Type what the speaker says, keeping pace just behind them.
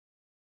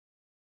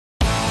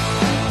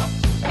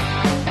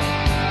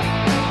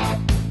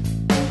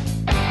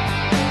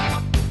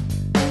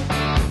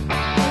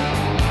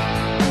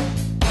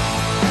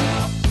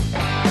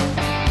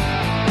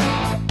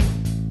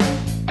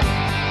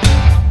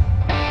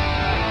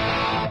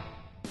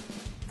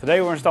Today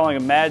we're installing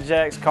a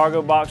Madjax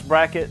cargo box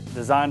bracket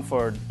designed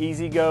for an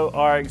easy-go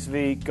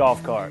RXV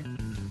golf cart.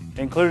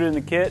 Included in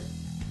the kit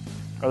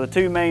are the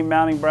two main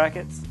mounting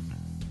brackets,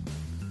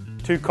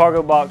 two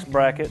cargo box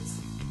brackets,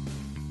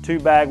 two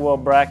bagwell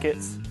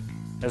brackets,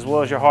 as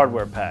well as your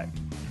hardware pack.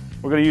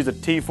 We're going to use a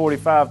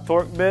T45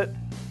 torque bit,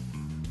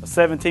 a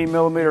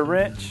 17mm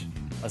wrench,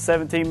 a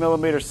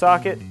 17mm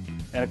socket,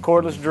 and a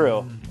cordless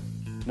drill.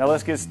 Now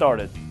let's get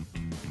started.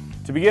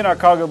 To begin our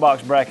cargo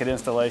box bracket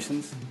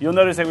installations, you'll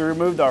notice that we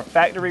removed our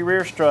factory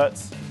rear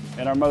struts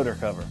and our motor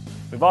cover.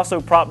 We've also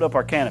propped up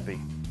our canopy.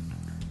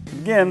 To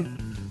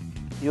begin,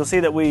 you'll see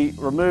that we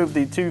removed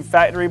the two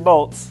factory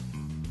bolts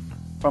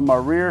from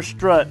our rear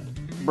strut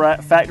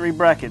factory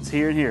brackets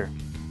here and here.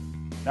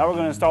 Now we're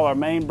going to install our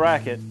main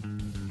bracket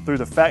through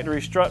the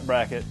factory strut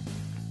bracket.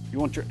 You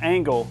want your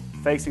angle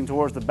facing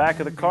towards the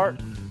back of the cart,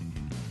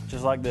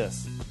 just like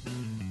this.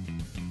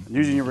 And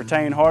using your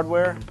retained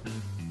hardware,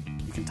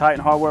 you can tighten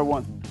hardware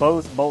once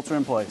both bolts are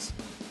in place.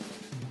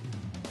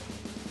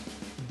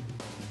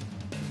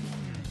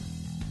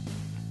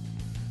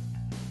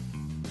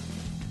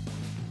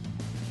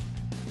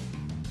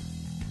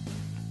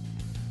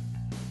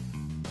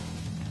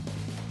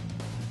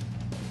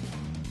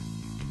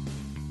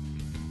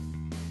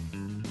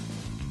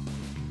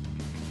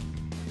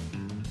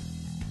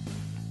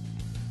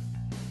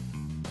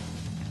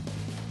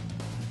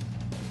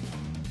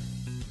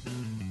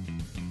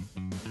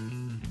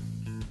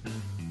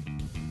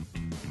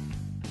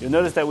 You'll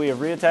notice that we have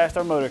reattached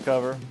our motor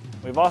cover.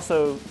 We've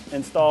also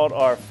installed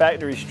our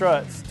factory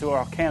struts to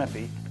our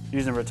canopy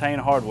using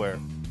retained hardware.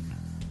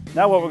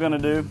 Now what we're going to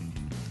do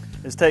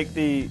is take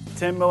the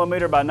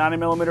 10mm by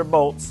 90mm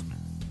bolts.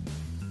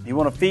 You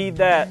want to feed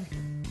that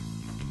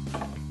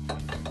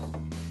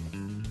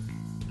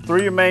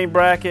through your main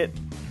bracket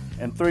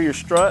and through your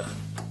strut.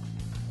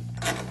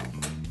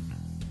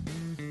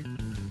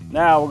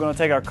 Now we're going to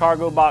take our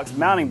cargo box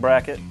mounting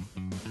bracket.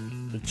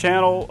 The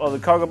channel of the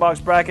cargo box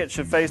bracket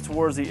should face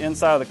towards the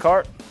inside of the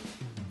cart.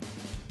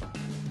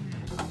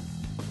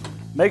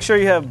 Make sure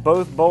you have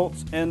both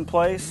bolts in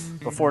place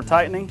before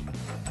tightening.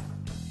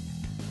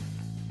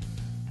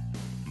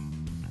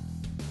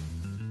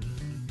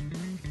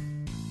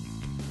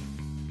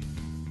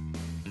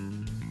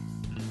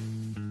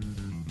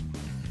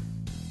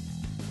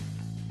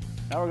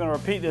 Now we're going to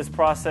repeat this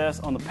process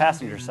on the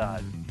passenger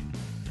side.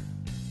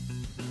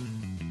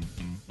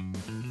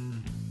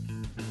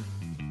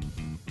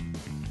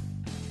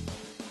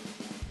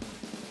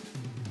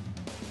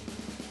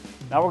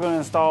 Now we're going to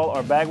install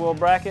our bagwell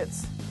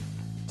brackets.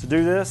 To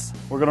do this,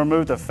 we're going to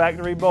remove the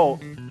factory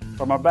bolt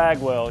from our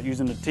bagwell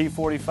using the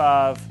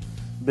T45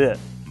 bit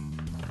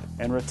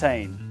and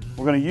retain.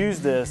 We're going to use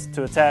this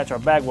to attach our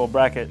bagwell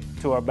bracket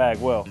to our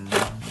bagwell.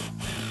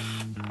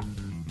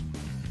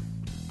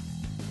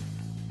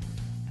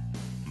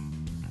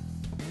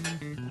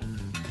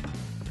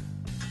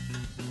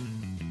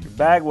 Your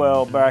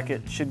bagwell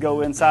bracket should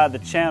go inside the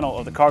channel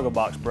of the cargo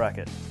box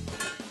bracket.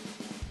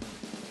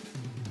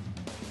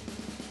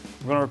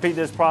 We're going to repeat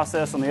this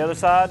process on the other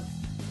side.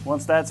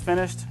 Once that's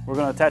finished, we're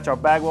going to attach our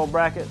bagwell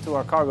bracket to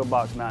our cargo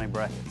box mounting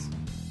brackets.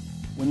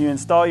 When you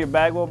install your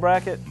bagwell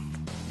bracket,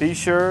 be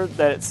sure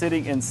that it's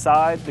sitting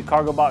inside the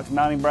cargo box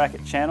mounting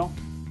bracket channel.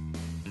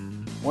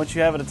 Once you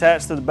have it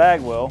attached to the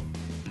bagwell,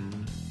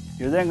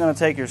 you're then going to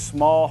take your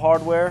small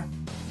hardware.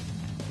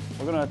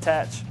 We're going to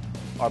attach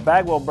our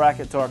bagwell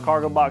bracket to our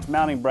cargo box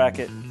mounting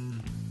bracket.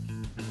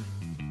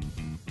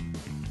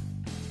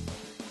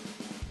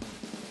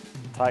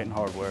 Tighten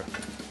hardware.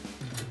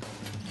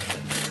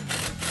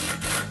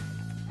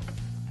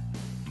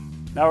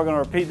 Now we're going to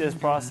repeat this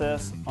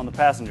process on the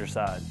passenger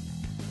side.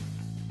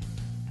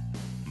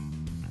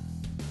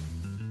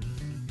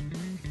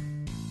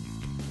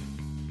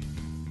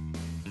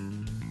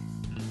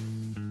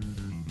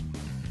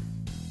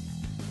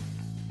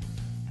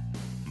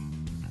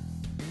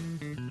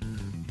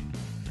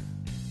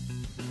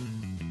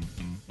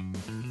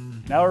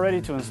 Now we're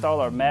ready to install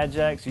our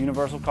Madjax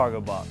universal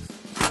cargo box.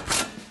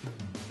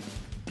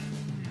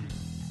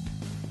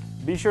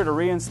 Be sure to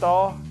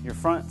reinstall your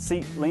front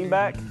seat lean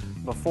back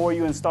before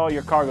you install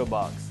your cargo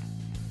box.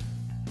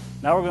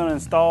 Now we're going to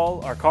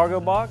install our cargo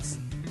box.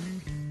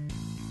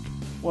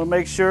 We want to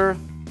make sure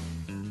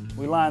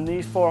we line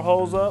these 4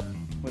 holes up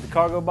with the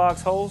cargo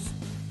box holes.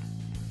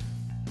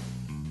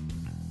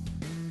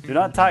 Do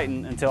not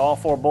tighten until all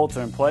 4 bolts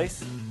are in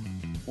place.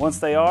 Once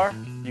they are,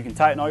 you can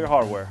tighten all your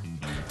hardware.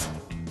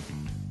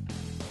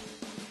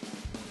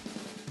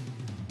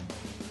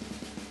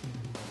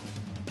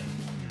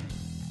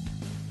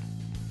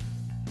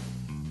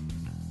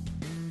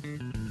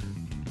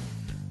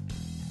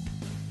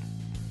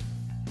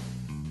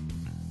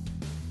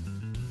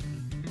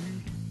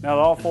 Now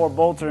that all 4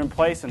 bolts are in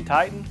place and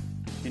tightened,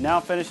 you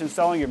now finish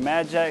installing your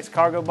Madjax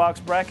cargo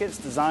box brackets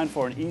designed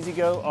for an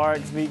easy-go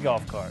RXV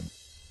golf cart.